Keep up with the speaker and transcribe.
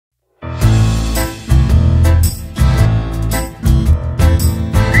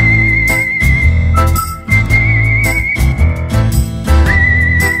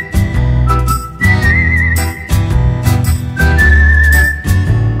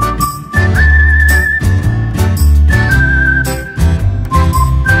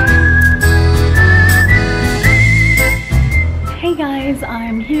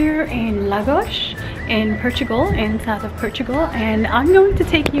in Portugal, in south of Portugal, and I'm going to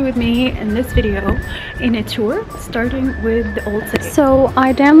take you with me in this video in a tour starting with the old city. So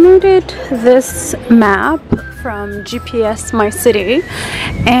I downloaded this map from GPS My City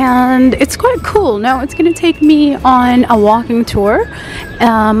and it's quite cool. Now it's going to take me on a walking tour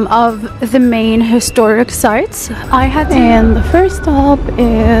of the main historic sites. And the first stop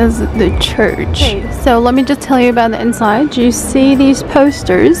is the church. Okay, so let me just tell you about the inside. You see these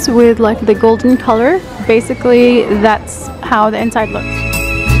posters with like the golden color. Basically that's how the inside looks.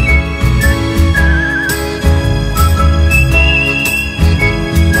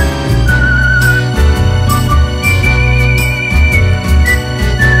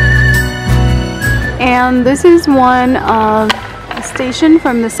 And this is one station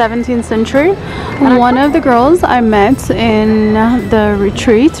from the 17th century. One of the girls I met in the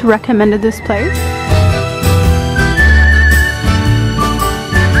retreat recommended this place.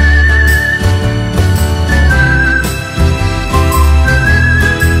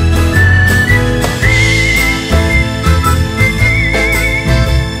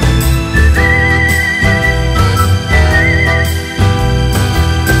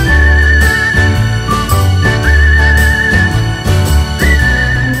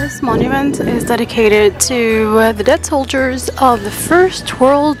 Is dedicated to the dead soldiers of the First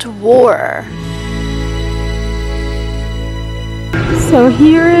World War. So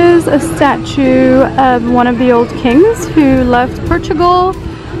here is a statue of one of the old kings who left Portugal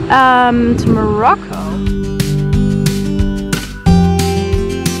to Morocco.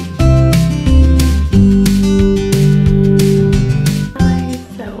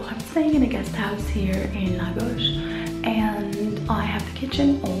 So I'm staying in a guest house here in Lagos and I have the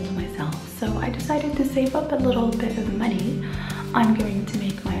kitchen all to myself. So I decided to save up a little bit of money. I'm going to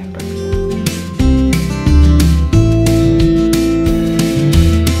make my own breakfast.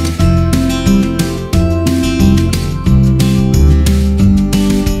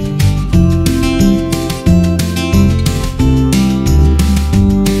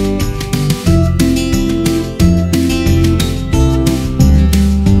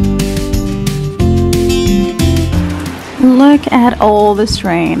 Look at all this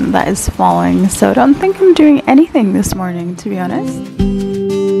rain that is falling, so I don't think I'm doing anything this morning, to be honest.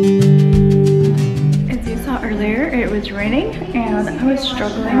 As you saw earlier, it was raining and I was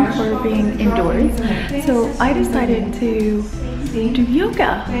struggling for being indoors, so I decided to do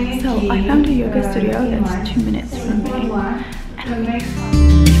yoga. So I found a yoga studio that's 2 minutes from me.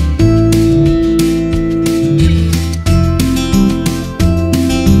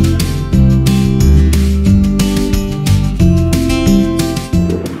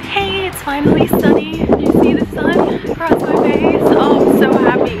 Finally sunny. You see the sun across my face? Oh, I'm so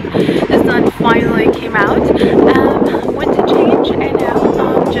happy. The sun finally came out. Went to change and now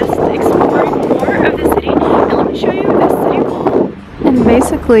I'm just exploring more of the city. And let me show you this city wall. And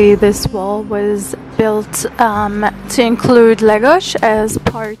basically this wall was built to include Lagos as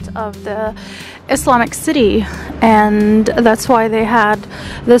part of the Islamic city, and that's why they had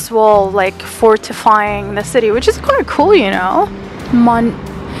this wall like fortifying the city, which is quite cool, you know.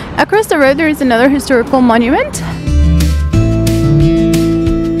 Across the road there is another historical monument.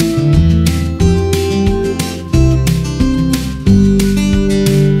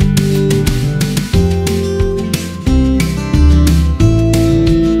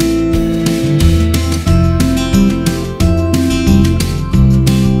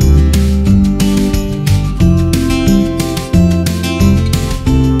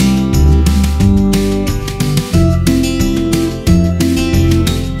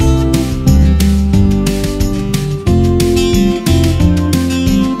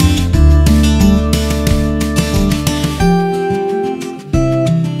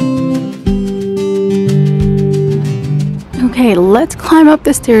 Okay, let's climb up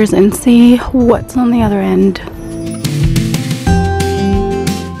the stairs and see what's on the other end.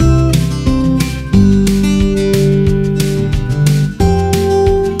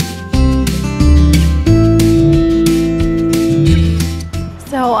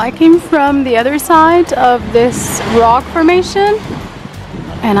 So I came from the other side of this rock formation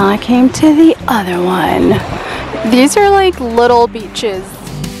and I came to the other one. These are like little beaches.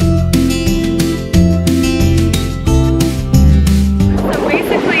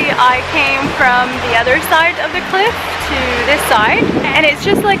 I came from the other side of the cliff to this side, and it's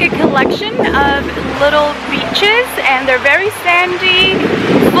just like a collection of little beaches, and they're very sandy,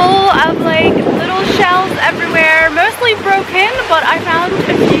 full of like little shells everywhere, mostly broken, but I found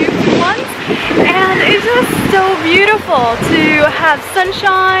a few ones, and it's just so beautiful to have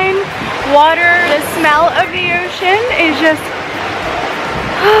sunshine, water, the smell of the ocean is just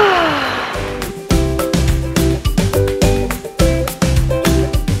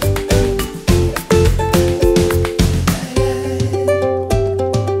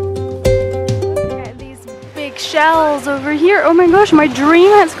here. Oh my gosh, my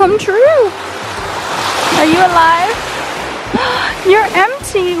dream has come true. Are you alive? You're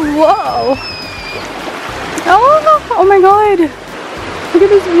empty. Whoa. Oh my god. Look at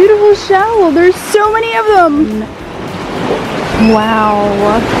this beautiful shell. There's so many of them.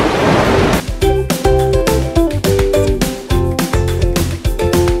 Wow.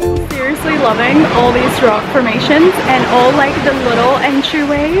 Seriously loving all these rock formations and all like the little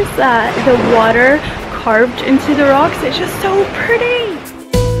entryways, the water carved into the rocks. It's just so pretty.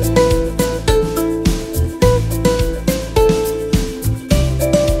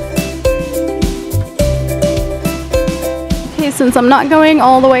 Okay, since I'm not going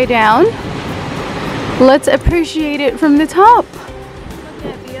all the way down, let's appreciate it from the top. Look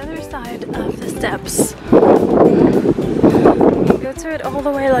at the other side of the steps. Go to it all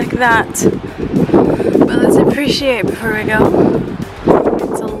the way like that. But let's appreciate before we go.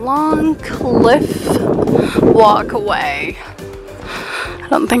 It's a long cliff walkway. I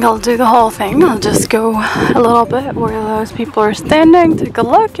don't think I'll do the whole thing. I'll just go a little bit where those people are standing, take a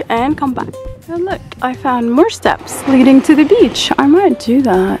look, and come back. And look, I found more steps leading to the beach. I might do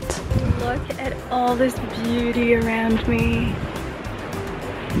that. Look at all this beauty around me.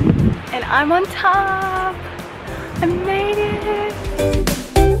 And I'm on top. I made it.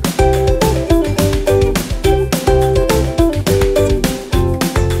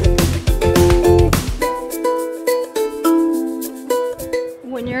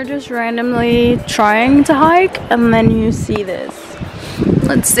 When you're just randomly trying to hike and then you see this.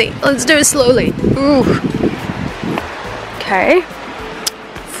 Let's see. Let's do it slowly. Ooh. Okay.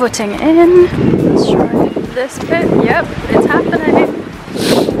 Footing in. Let's try this bit. Yep, it's happening.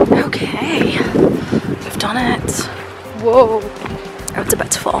 Okay. We've done it. Whoa. Oh, it's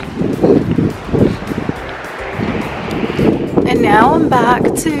about to fall. And now I'm back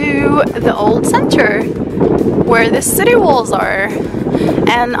to the old center where the city walls are.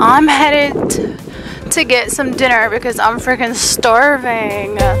 And I'm headed to get some dinner because I'm freaking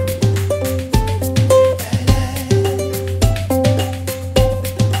starving.